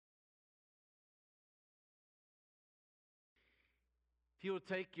If you will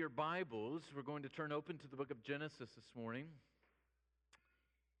take your Bibles, we're going to turn open to the book of Genesis this morning.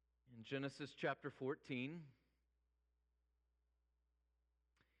 In Genesis chapter 14,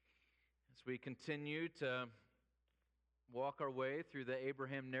 as we continue to walk our way through the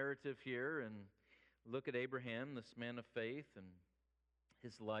Abraham narrative here and look at Abraham, this man of faith, and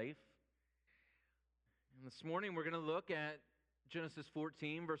his life. And this morning we're going to look at Genesis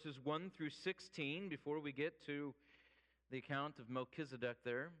 14, verses 1 through 16, before we get to the account of Melchizedek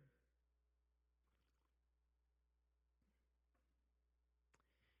there.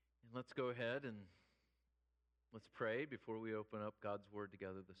 And let's go ahead and let's pray before we open up God's Word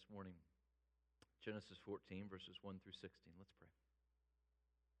together this morning. Genesis 14, verses 1 through 16. Let's pray.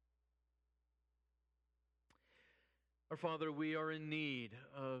 Our Father, we are in need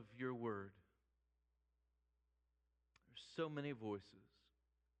of your Word. There's so many voices.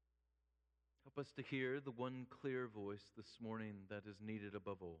 Help us to hear the one clear voice this morning that is needed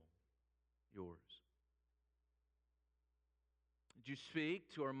above all, yours. Would you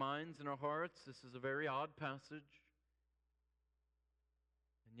speak to our minds and our hearts? This is a very odd passage.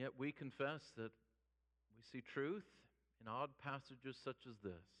 And yet we confess that we see truth in odd passages such as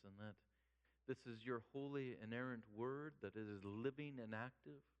this, and that this is your holy, inerrant word, that it is living and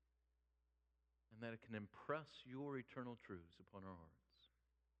active, and that it can impress your eternal truths upon our hearts.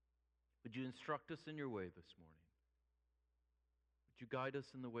 Would you instruct us in your way this morning? Would you guide us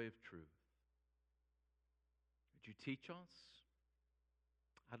in the way of truth? Would you teach us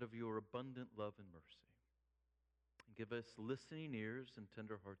out of your abundant love and mercy? And give us listening ears and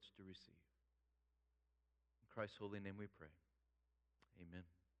tender hearts to receive. In Christ's holy name we pray. Amen.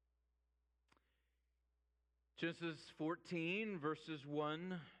 Genesis 14, verses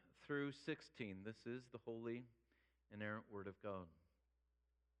 1 through 16. This is the holy, inerrant Word of God.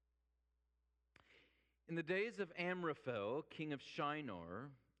 In the days of Amraphel, king of Shinar,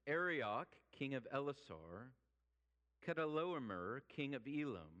 Arioch, king of Elasar, Chedorlaomer, king of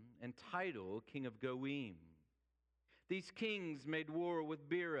Elam, and Tidal, king of Goim. These kings made war with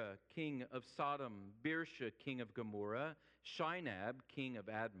Bera, king of Sodom, Birsha, king of Gomorrah, Shinab, king of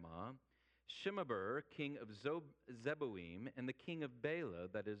Admah, Shemeber, king of Zeboim, and the king of Bela,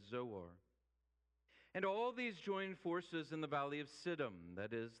 that is Zoar. And all these joined forces in the valley of Siddim,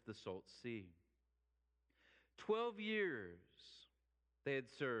 that is the Salt Sea. 12 years they had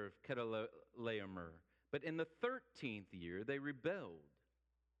served Chedorlaomer, but in the 13th year they rebelled.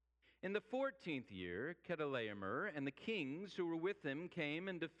 In the 14th year, Chedorlaomer and the kings who were with him came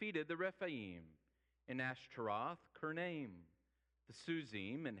and defeated the Rephaim in Ashtaroth, Karnaim, the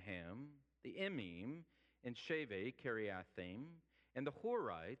Suzim and Ham, the Emim and Shaveh, Kiriathaim, and the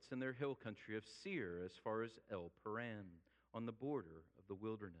Horites in their hill country of Seir as far as El Paran, on the border of the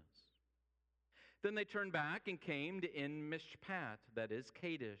wilderness. Then they turned back and came to En Mishpat, that is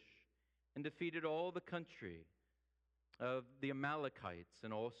Kadesh, and defeated all the country of the Amalekites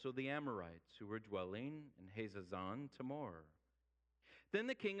and also the Amorites who were dwelling in Hazazon Tamar. Then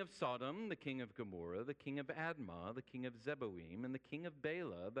the king of Sodom, the king of Gomorrah, the king of Admah, the king of Zeboim, and the king of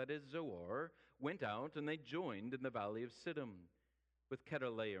Bela, that is Zoar, went out and they joined in the valley of Siddim, with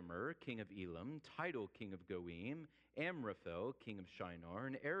Chedorlaomer, king of Elam, Tidal, king of Goim, Amraphel, king of Shinar,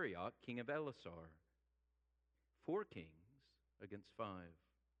 and Arioch, king of Elasar. 4 kings against 5.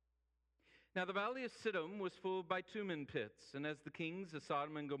 Now the valley of Siddim was full of bitumen pits, and as the kings of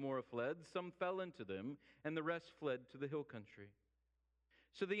Sodom and Gomorrah fled, some fell into them, and the rest fled to the hill country.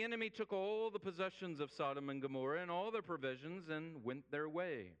 So the enemy took all the possessions of Sodom and Gomorrah and all their provisions and went their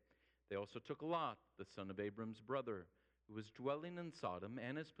way. They also took Lot, the son of Abram's brother, who was dwelling in Sodom,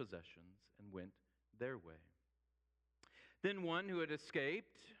 and his possessions, and went their way. Then one who had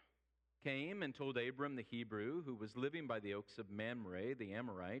escaped came and told Abram the Hebrew, who was living by the oaks of Mamre, the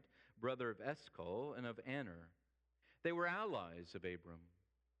Amorite, brother of Eshcol and of Aner. They were allies of Abram.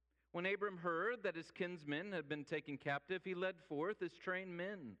 When Abram heard that his kinsmen had been taken captive, he led forth his trained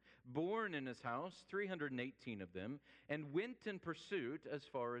men, born in his house, 318 of them, and went in pursuit as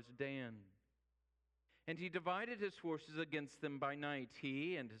far as Dan. And he divided his forces against them by night,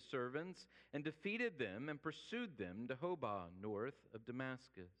 he and his servants, and defeated them and pursued them to Hobah, north of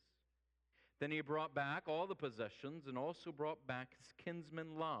Damascus. Then he brought back all the possessions, and also brought back his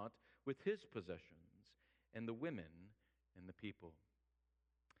kinsman Lot with his possessions, and the women and the people.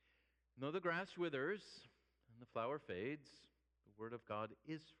 And though the grass withers and the flower fades, the word of God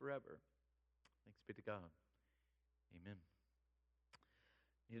is forever. Thanks be to God. Amen.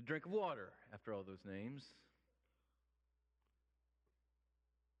 Need a drink of water after all those names.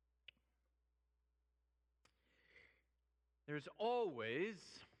 There's always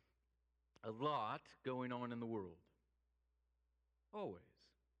a lot going on in the world. Always.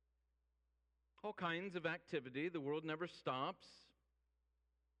 All kinds of activity. The world never stops.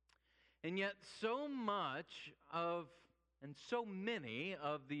 And yet, so much of, and so many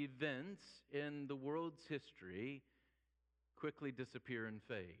of the events in the world's history quickly disappear and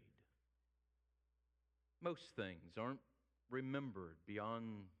fade. Most things aren't remembered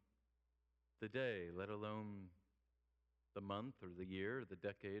beyond the day, let alone the month or the year or the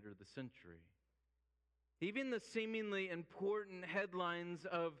decade or the century. Even the seemingly important headlines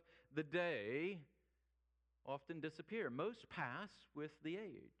of the day often disappear. Most pass with the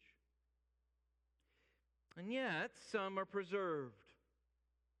age. And yet, some are preserved.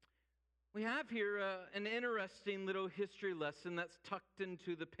 We have here an interesting little history lesson that's tucked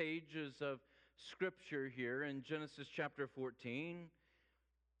into the pages of Scripture here in Genesis chapter 14.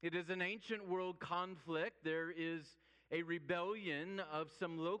 It is an ancient world conflict. There is a rebellion of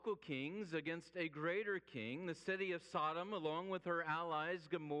some local kings against a greater king. The city of Sodom, along with her allies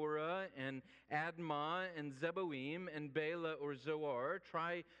Gomorrah and Admah and Zeboim and Bela or Zoar,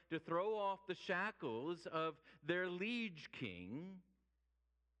 try to throw off the shackles of their liege king,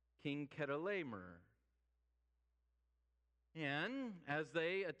 King Chedorlaomer. And as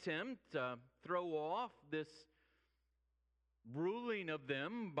they attempt to throw off this ruling of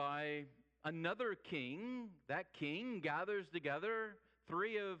them by another king, that king gathers together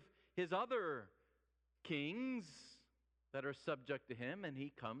 3 of his other kings that are subject to him, and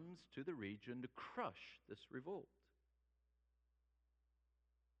he comes to the region to crush this revolt.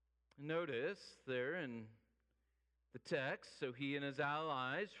 Notice there in the text, so he and his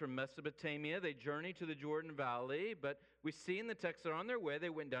allies from Mesopotamia, they journey to the Jordan Valley, but we see in the text that on their way they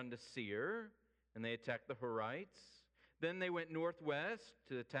went down to Seir, and they attacked the Horites. Then they went northwest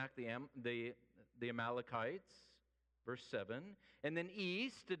to attack the Amalekites, verse 7, and then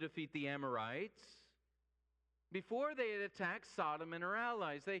east to defeat the Amorites. Before they had attacked Sodom and her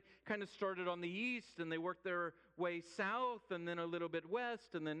allies, they kind of started on the east and they worked their way south and then a little bit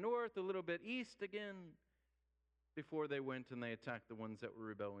west and then north, a little bit east again, before they went and they attacked the ones that were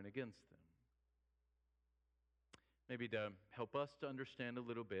rebelling against them. Maybe to help us to understand a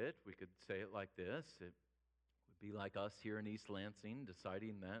little bit, we could say it like this. It would be like us here in East Lansing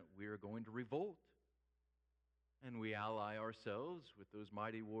deciding that we are going to revolt. And we ally ourselves with those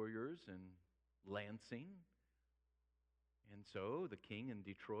mighty warriors in Lansing. And so the king in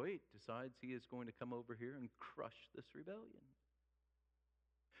Detroit decides he is going to come over here and crush this rebellion.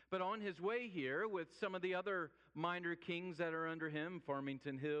 But on his way here, with some of the other minor kings that are under him,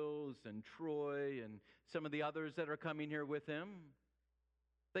 Farmington Hills and Troy and some of the others that are coming here with him,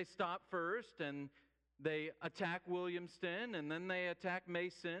 they stop first and they attack Williamston, and then they attack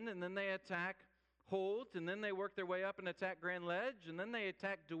Mason, and then they attack Holt, and then they work their way up and attack Grand Ledge, and then they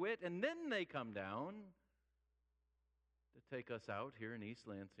attack DeWitt, and then they come down to take us out here in East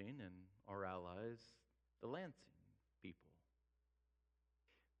Lansing and our allies, the Lansing people.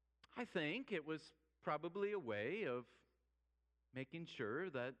 I think it was probably a way of making sure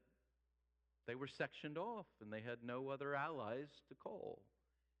that they were sectioned off and they had no other allies to call.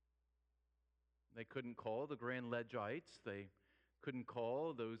 They couldn't call the Grand Ledgeites. They couldn't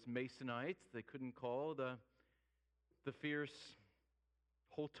call those Masonites. They couldn't call the fierce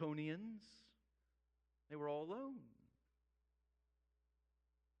Holtonians. They were all alone.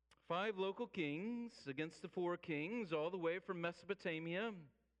 5 local kings against the 4 kings, all the way from Mesopotamia.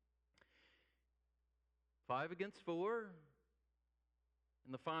 5 against 4,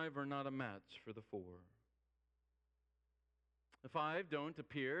 and the 5 are not a match for the 4. The 5 don't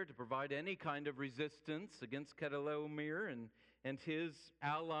appear to provide any kind of resistance against Chedorlaomer and his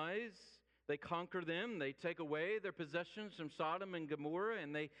allies. They conquer them, they take away their possessions from Sodom and Gomorrah,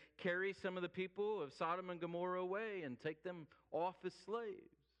 and they carry some of the people of Sodom and Gomorrah away and take them off as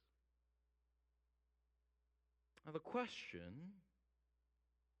slaves. Now the question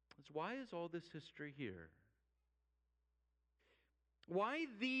is, why is all this history here? Why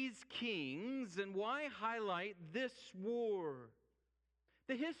these kings, and why highlight this war?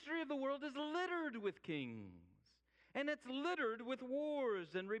 The history of the world is littered with kings, and it's littered with wars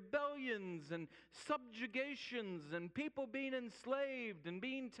and rebellions and subjugations and people being enslaved and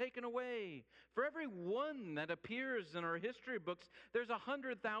being taken away. For every one that appears in our history books, there's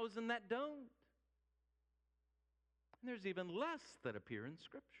 100,000 that don't. And there's even less that appear in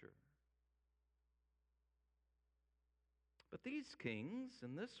Scripture. But these kings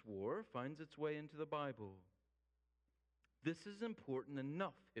and this war finds its way into the Bible. This is important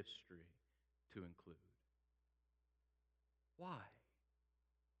enough history to include. Why?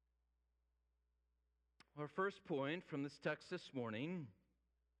 Our first point from this text this morning,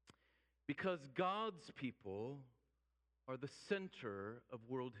 because God's people are the center of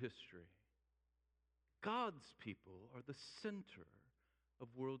world history. God's people are the center of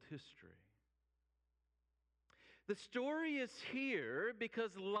world history. The story is here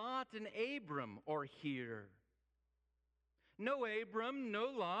because Lot and Abram are here. No Abram, no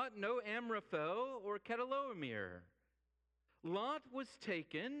Lot, no Amraphel or Chedorlaomer. Lot was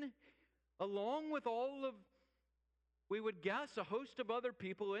taken along with all of, we would guess, a host of other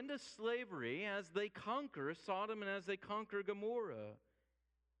people into slavery as they conquer Sodom and as they conquer Gomorrah.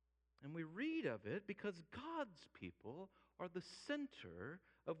 And we read of it because God's people are the center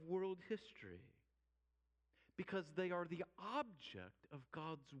of world history, because they are the object of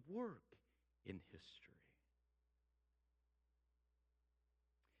God's work in history.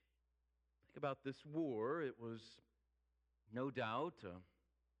 Think about this war. It was no doubt a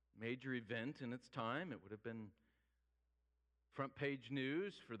major event in its time. It would have been front page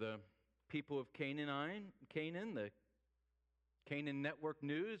news for the people of Canaan. The Canaan Network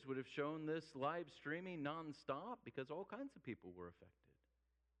News would have shown this live streaming nonstop because all kinds of people were affected.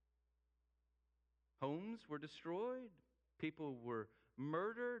 Homes were destroyed. People were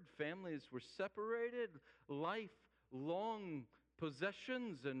murdered. Families were separated. Lifelong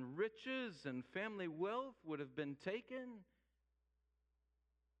possessions and riches and family wealth would have been taken.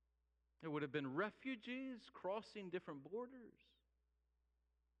 There would have been refugees crossing different borders.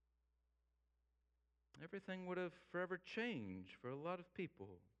 Everything would have forever changed for a lot of people.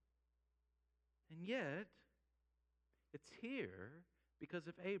 And yet, it's here because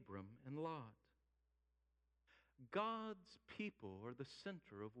of Abram and Lot. God's people are the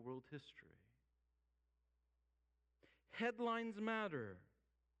center of world history. Headlines matter,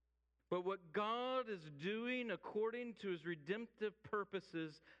 but what God is doing according to His redemptive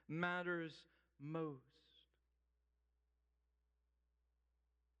purposes matters most.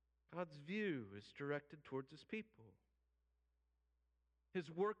 God's view is directed towards His people. His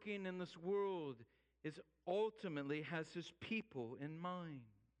working in this world is ultimately has His people in mind.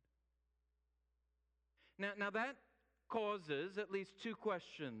 Now that causes at least two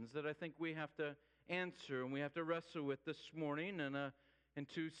questions that I think we have to answer and we have to wrestle with this morning, and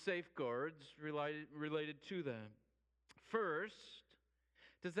two safeguards related to that. First,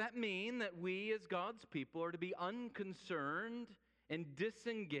 does that mean that we as God's people are to be unconcerned and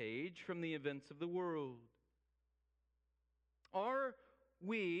disengaged from the events of the world? Are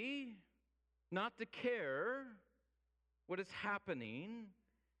we not to care what is happening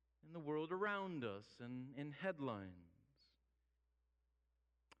in the world around us and in headlines?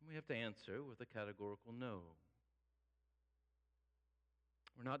 We have to answer with a categorical no.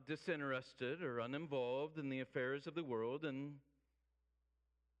 We're not disinterested or uninvolved in the affairs of the world, and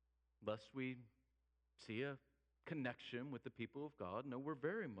unless we see a connection with the people of God, no, we're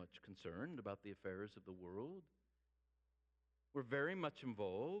very much concerned about the affairs of the world. We're very much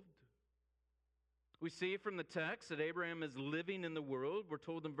involved. We see from the text that Abraham is living in the world. We're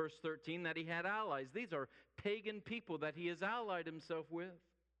told in verse 13 that he had allies. These are pagan people that he has allied himself with.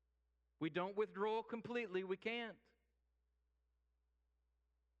 We don't withdraw completely. We can't.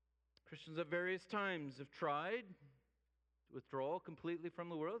 Christians at various times have tried to withdraw completely from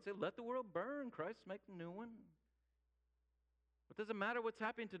the world. Say, let the world burn. Christ make a new one. What does it matter what's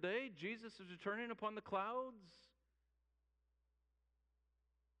happening today? Jesus is returning upon the clouds.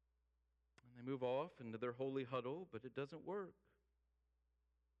 And they move off into their holy huddle, but it doesn't work.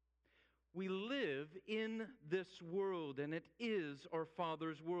 We live in this world, and it is our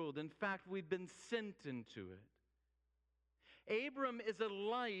Father's world. In fact, we've been sent into it. Abram is a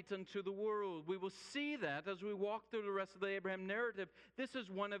light unto the world. We will see that as we walk through the rest of the Abraham narrative. This is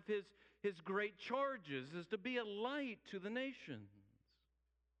one of his great charges, is to be a light to the nations.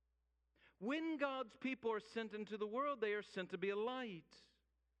 When God's people are sent into the world, they are sent to be a light.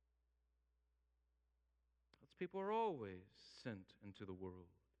 God's people are always sent into the world.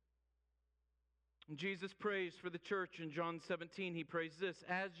 Jesus prays for the church in John 17. He prays this: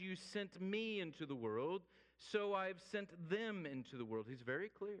 as you sent me into the world, so I have sent them into the world. He's very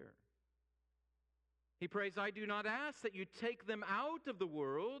clear. He prays, I do not ask that you take them out of the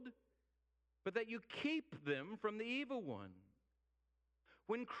world, but that you keep them from the evil one.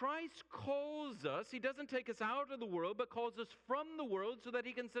 When Christ calls us, He doesn't take us out of the world, but calls us from the world so that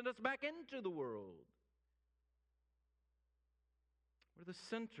He can send us back into the world. We're the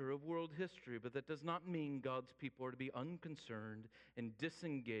center of world history, but that does not mean God's people are to be unconcerned and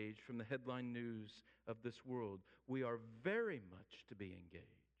disengaged from the headline news of this world. We are very much to be engaged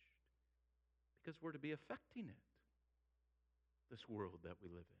because we're to be affecting it, this world that we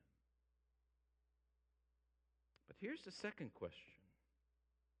live in. But here's the second question.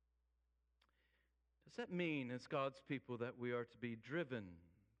 Does that mean, as God's people, that we are to be driven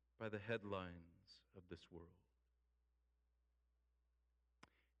by the headlines of this world?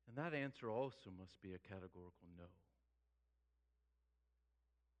 And that answer also must be a categorical no.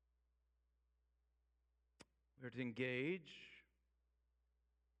 We're to engage,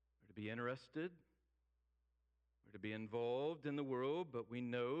 we're to be interested, we're to be involved in the world, but we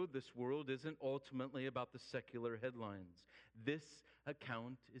know this world isn't ultimately about the secular headlines. This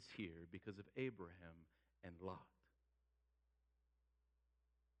account is here because of Abraham and Lot.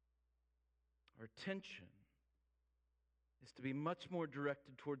 Our attention is to be much more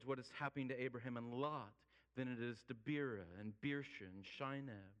directed towards what is happening to Abraham and Lot than it is to Bera and Birsha and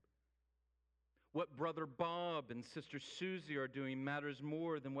Shinab. What Brother Bob and Sister Susie are doing matters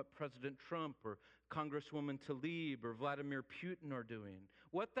more than what President Trump or Congresswoman Tlaib or Vladimir Putin are doing.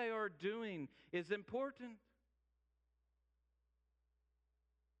 What they are doing is important.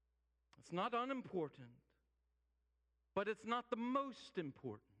 It's not unimportant, but it's not the most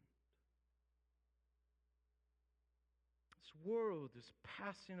important. This world is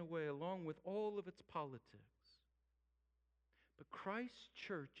passing away along with all of its politics. But Christ's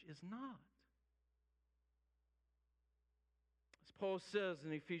church is not. As Paul says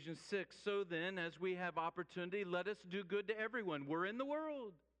in Ephesians 6, so then, as we have opportunity, let us do good to everyone. We're in the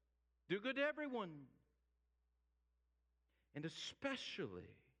world. Do good to everyone. And especially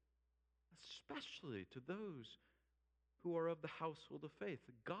to those who are of the household of faith.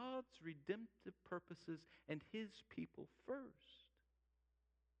 God's redemptive purposes and His people first.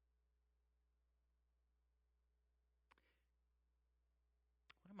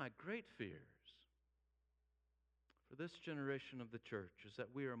 One of my great fears for this generation of the church is that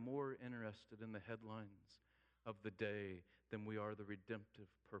we are more interested in the headlines of the day than we are the redemptive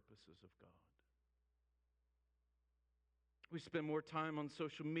purposes of God. We spend more time on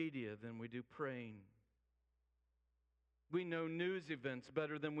social media than we do praying. We know news events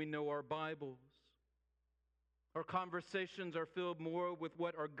better than we know our Bibles. Our conversations are filled more with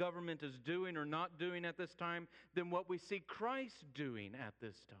what our government is doing or not doing at this time than what we see Christ doing at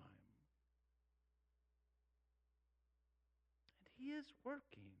this time. And He is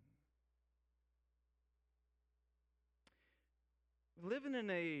working. We live in an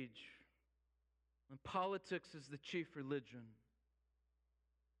age when politics is the chief religion.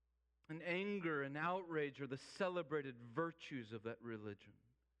 And anger and outrage are the celebrated virtues of that religion.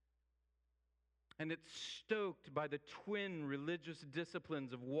 And it's stoked by the twin religious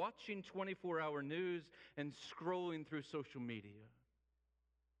disciplines of watching 24-hour news and scrolling through social media.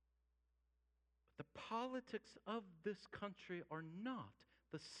 But the politics of this country are not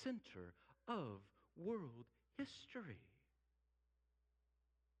the center of world history.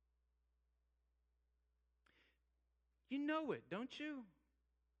 You know it, don't you?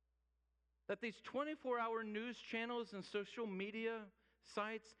 That these 24-hour news channels and social media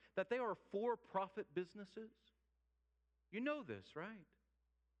sites, that they are for-profit businesses. You know this, right?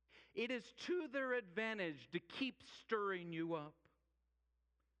 It is to their advantage to keep stirring you up.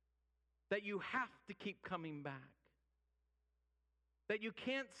 That you have to keep coming back. That you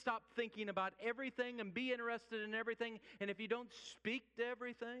can't stop thinking about everything and be interested in everything. And if you don't speak to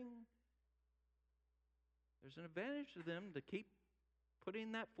everything, there's an advantage to them to keep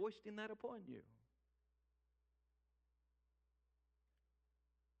foisting that upon you.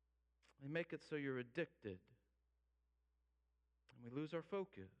 They make it so you're addicted. And we lose our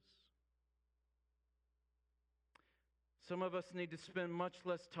focus. Some of us need to spend much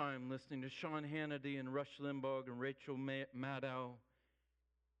less time listening to Sean Hannity and Rush Limbaugh and Rachel Maddow,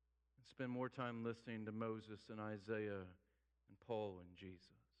 and spend more time listening to Moses and Isaiah and Paul and Jesus.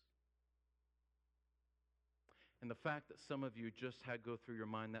 And the fact that some of you just had go through your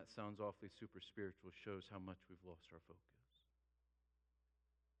mind, that sounds awfully super spiritual, shows how much we've lost our focus.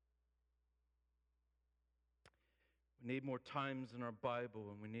 We need more times in our Bible,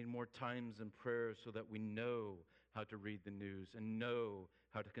 and we need more times in prayer so that we know how to read the news and know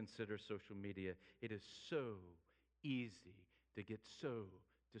how to consider social media. It is so easy to get so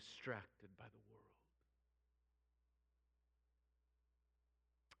distracted by the world.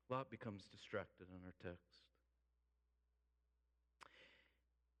 Lot becomes distracted in our text.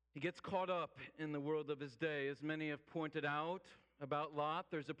 He gets caught up in the world of his day. As many have pointed out about Lot,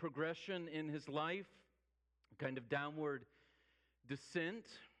 there's a progression in his life, a kind of downward descent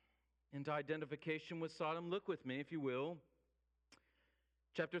into identification with Sodom. Look with me, if you will.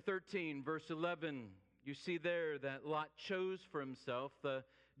 Chapter 13, verse 11. You see there that Lot chose for himself the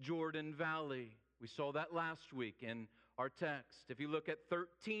Jordan Valley. We saw that last week in our text. If you look at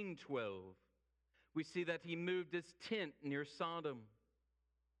 13:12, we see that he moved his tent near Sodom.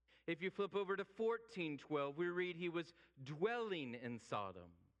 If you flip over to 14:12, we read he was dwelling in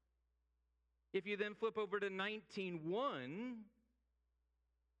Sodom. If you then flip over to 19:1,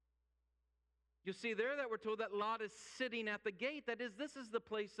 you'll see there that we're told that Lot is sitting at the gate. That is, this is the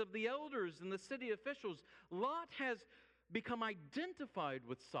place of the elders and the city officials. Lot has become identified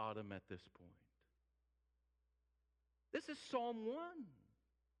with Sodom at this point. This is Psalm 1.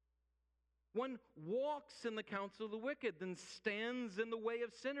 One walks in the counsel of the wicked, then stands in the way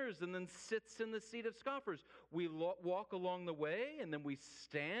of sinners, and then sits in the seat of scoffers. We walk along the way, and then we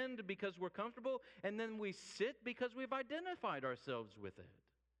stand because we're comfortable, and then we sit because we've identified ourselves with it.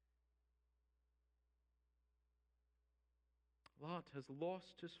 Lot has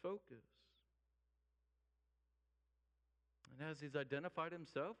lost his focus. And as he's identified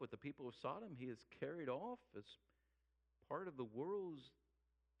himself with the people of Sodom, he is carried off as part of the world's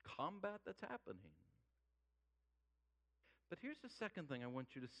combat that's happening. But here's the second thing I want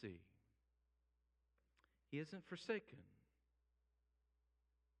you to see. He isn't forsaken.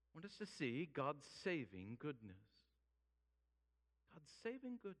 I want us to see God's saving goodness. God's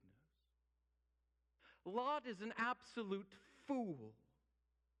saving goodness. Lot is an absolute fool.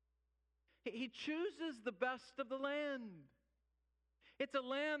 He chooses the best of the land. It's a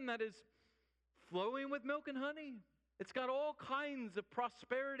land that is flowing with milk and honey. It's got all kinds of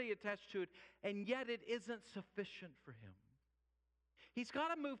prosperity attached to it, and yet it isn't sufficient for him. He's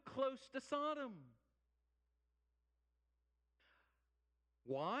got to move close to Sodom.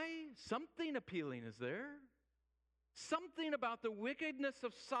 Why? Something appealing is there. Something about the wickedness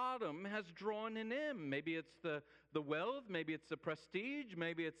of Sodom has drawn in him. Maybe it's the wealth, maybe it's the prestige,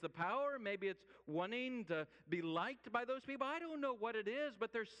 maybe it's the power, maybe it's wanting to be liked by those people. I don't know what it is,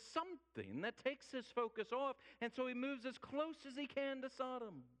 but there's something that takes his focus off, and so he moves as close as he can to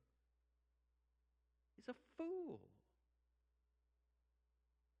Sodom. He's a fool.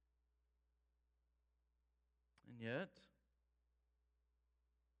 And yet,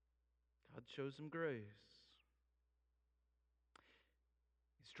 God shows him grace.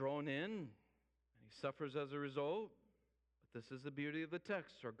 He's drawn in, and he suffers as a result. But this is the beauty of the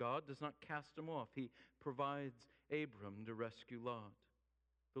text. Our God does not cast him off. He provides Abram to rescue Lot.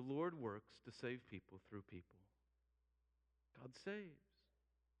 The Lord works to save people through people. God saves.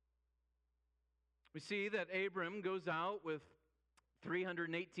 We see that Abram goes out with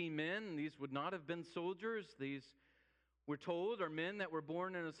 318 men. These would not have been soldiers. These, we're told, are men that were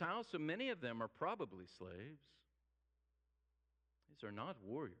born in his house, so many of them are probably slaves. These are not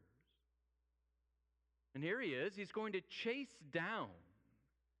warriors. And here he is. He's going to chase down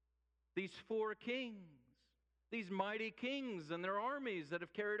these four kings, these mighty kings and their armies that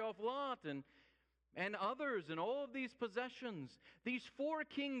have carried off Lot and others and all of these possessions. These four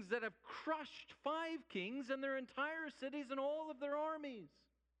kings that have crushed five kings and their entire cities and all of their armies.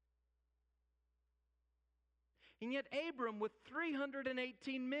 And yet Abram, with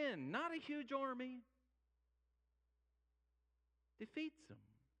 318 men, not a huge army, defeats them.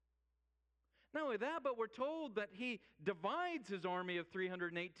 Not only that, but we're told that he divides his army of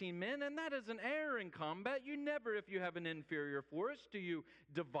 318 men, and that is an error in combat. You never, if you have an inferior force, do you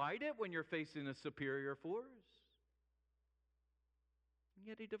divide it when you're facing a superior force. And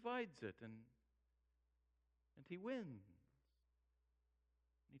yet he divides it, and he wins.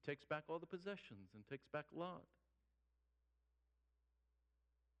 He takes back all the possessions and takes back Lot.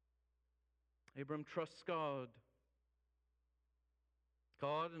 Abram trusts God.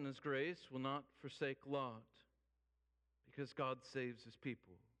 God in his grace will not forsake Lot because God saves his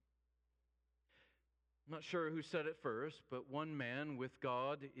people. I'm not sure who said it first, but one man with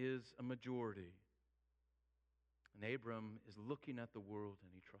God is a majority. And Abram is looking at the world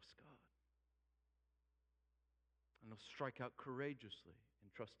and he trusts God. And he'll strike out courageously in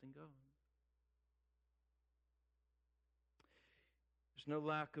trusting God. There's no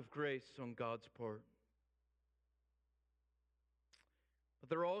lack of grace on God's part. But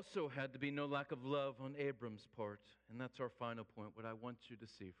there also had to be no lack of love on Abram's part. And that's our final point, what I want you to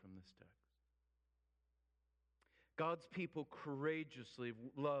see from this text. God's people courageously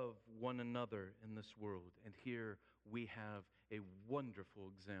love one another in this world. And here we have a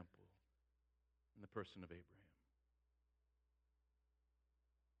wonderful example in the person of Abraham.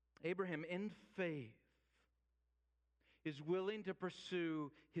 Abraham, in faith, is willing to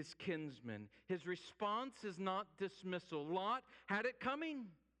pursue his kinsmen. His response is not dismissal. Lot had it coming.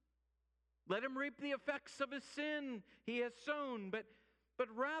 Let him reap the effects of his sin he has sown, but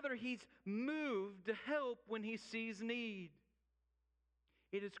rather he's moved to help when he sees need.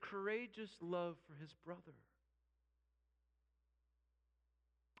 It is courageous love for his brother.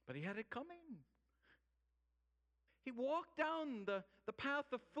 But he had it coming. He walked down the path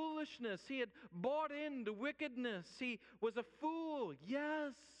of foolishness. He had bought into wickedness. He was a fool,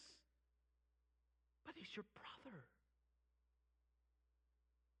 yes, but he's your brother.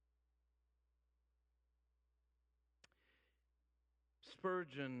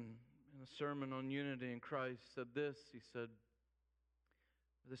 Spurgeon, in a sermon on unity in Christ, said this. He said,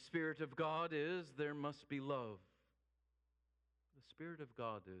 "The Spirit of God is, there must be love. The Spirit of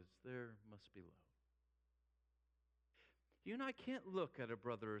God is, there must be love." You and I can't look at a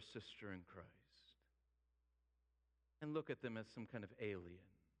brother or sister in Christ and look at them as some kind of alien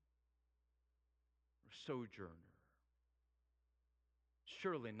or sojourner.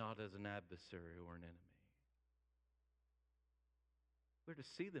 Surely not as an adversary or an enemy. We're to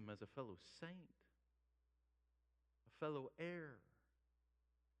see them as a fellow saint, a fellow heir,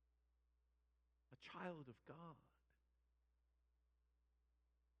 a child of God.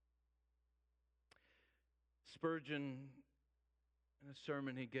 Spurgeon, in a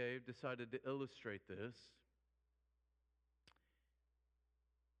sermon he gave, decided to illustrate this.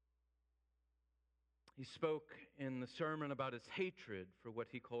 He spoke in the sermon about his hatred for what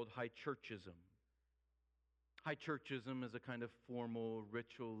he called high churchism. High churchism is a kind of formal,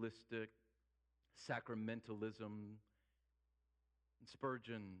 ritualistic sacramentalism. And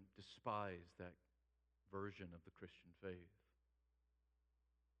Spurgeon despised that version of the Christian faith.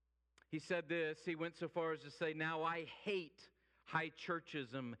 He said this, he went so far as to say, "Now I hate high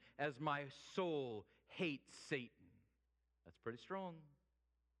churchism as my soul hates Satan." That's pretty strong.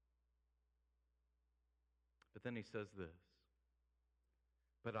 But then he says this,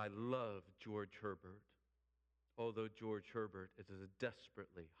 "But I love George Herbert, although George Herbert is a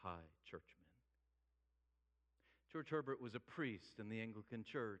desperately high churchman." George Herbert was a priest in the Anglican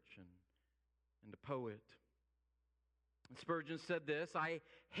Church and a poet. And Spurgeon said this, "I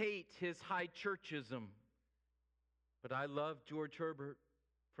hate his high churchism, but I love George Herbert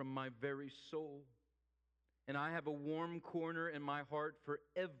from my very soul. And I have a warm corner in my heart for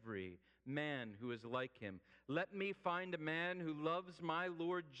every man who is like him. Let me find a man who loves my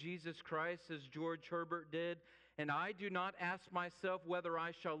Lord Jesus Christ as George Herbert did, and I do not ask myself whether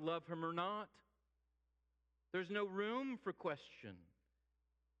I shall love him or not. There's no room for question.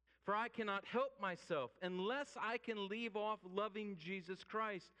 For I cannot help myself. Unless I can leave off loving Jesus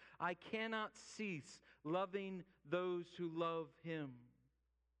Christ, I cannot cease loving those who love him."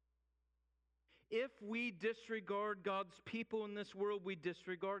 If we disregard God's people in this world, we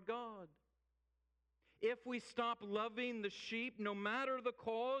disregard God. If we stop loving the sheep, no matter the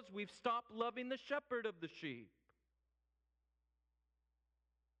cause, we've stopped loving the shepherd of the sheep.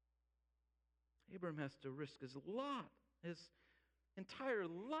 Abram has to risk his lot, his entire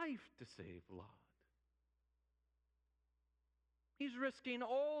life to save Lot. He's risking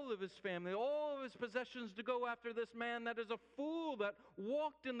all of his family, all of his possessions to go after this man that is a fool, that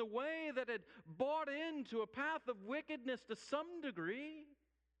walked in the way, that had bought into a path of wickedness to some degree.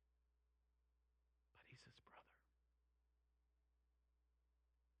 But he's his brother.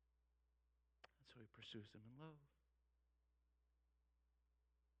 And so he pursues him in love.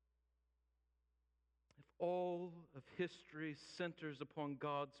 If all of history centers upon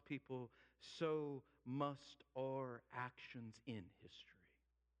God's people, so must our actions in history.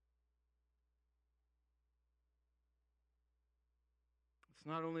 It's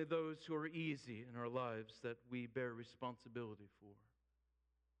not only those who are easy in our lives that we bear responsibility for.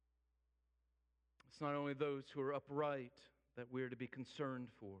 It's not only those who are upright that we are to be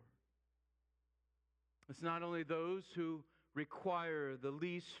concerned for. It's not only those who require the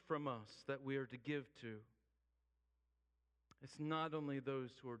least from us that we are to give to. It's not only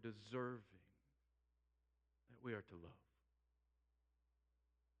those who are deserving that we are to love.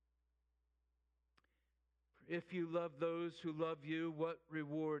 For if you love those who love you, what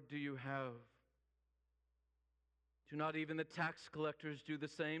reward do you have? Do not even the tax collectors do the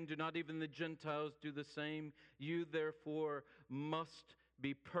same? Do not even the Gentiles do the same? You therefore must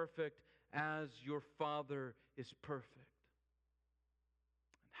be perfect as your Father is perfect.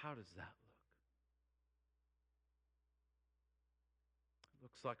 And how does that look? It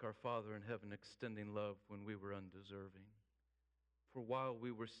looks like our Father in heaven extending love when we were undeserving. For while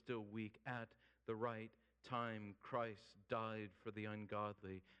we were still weak, at the right time, Christ died for the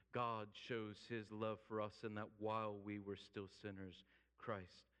ungodly. God shows his love for us in that while we were still sinners,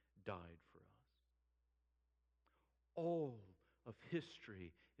 Christ died for us. All of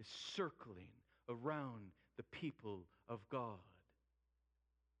history is circling around the people of God.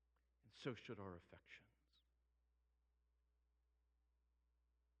 And so should our affections.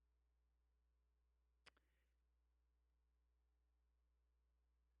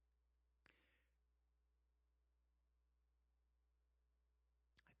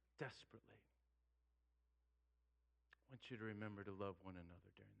 desperately want you to remember to love one another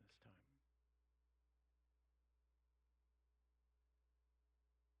during this time.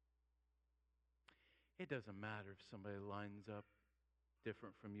 It doesn't matter if somebody lines up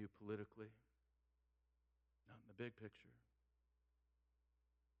different from you politically, not in the big picture.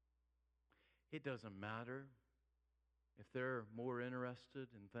 It doesn't matter if they're more interested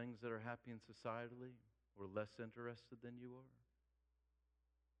in things that are happening societally or less interested than you are.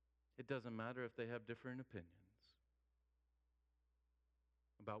 It doesn't matter if they have different opinions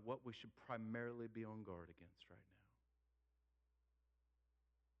about what we should primarily be on guard against right now.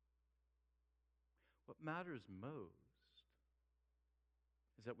 What matters most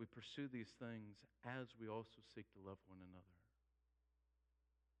is that we pursue these things as we also seek to love one another.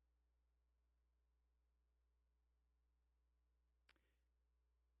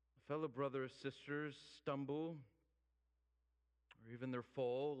 Fellow brothers, sisters stumble, or even their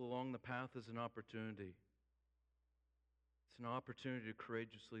fall along the path is an opportunity. It's an opportunity to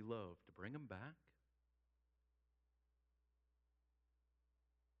courageously love, to bring them back.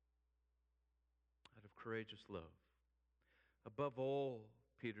 Out of courageous love. Above all,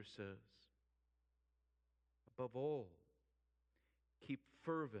 Peter says, above all, keep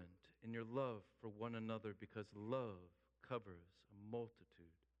fervent in your love for one another, because love covers a multitude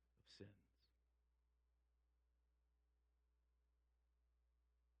of sins.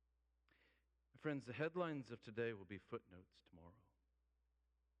 Friends, the headlines of today will be footnotes tomorrow.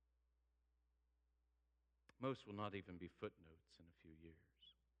 Most will not even be footnotes in a few years.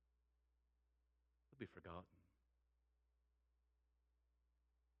 They'll be forgotten.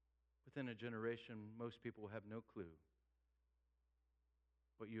 Within a generation, most people will have no clue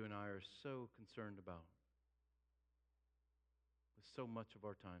what you and I are so concerned about with so much of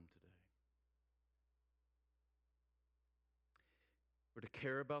our time today. We're to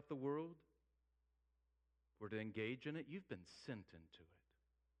care about the world. We're to engage in it. You've been sent into it.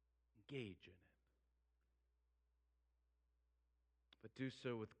 Engage in it. But do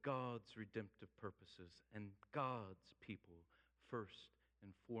so with God's redemptive purposes and God's people first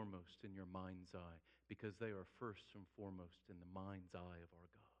and foremost in your mind's eye, because they are first and foremost in the mind's eye of our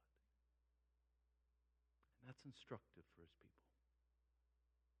God. And that's instructive for His people.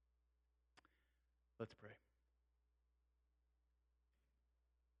 Let's pray.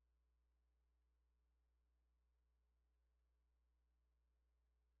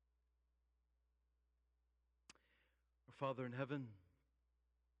 Father in heaven,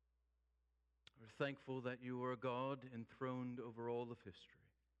 we're thankful that you are a God enthroned over all of history.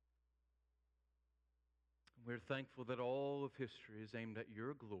 We're thankful that all of history is aimed at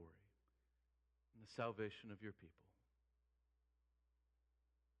your glory and the salvation of your people.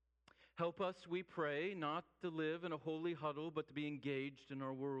 Help us, we pray, not to live in a holy huddle, but to be engaged in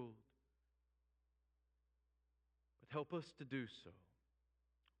our world. But help us to do so,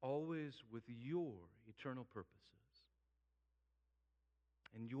 always with your eternal purposes.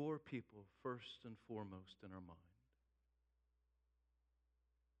 And your people first and foremost in our mind.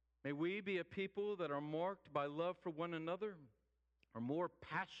 May we be a people that are marked by love for one another, are more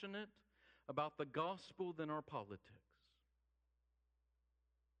passionate about the gospel than our politics.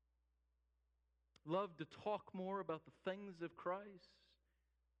 Love to talk more about the things of Christ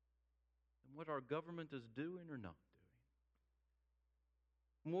than what our government is doing or not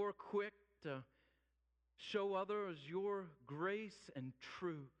doing. More quick to show others your grace and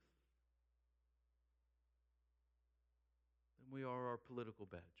truth than we are our political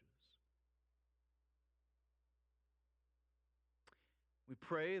badges. We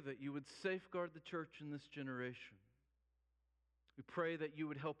pray that you would safeguard the church in this generation. We pray that you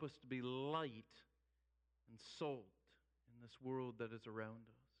would help us to be light and salt in this world that is around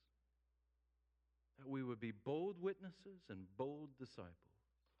us. That we would be bold witnesses and bold disciples.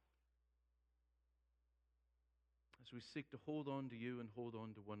 As we seek to hold on to you and hold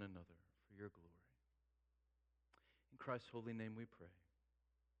on to one another for your glory. In Christ's holy name we pray.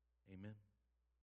 Amen.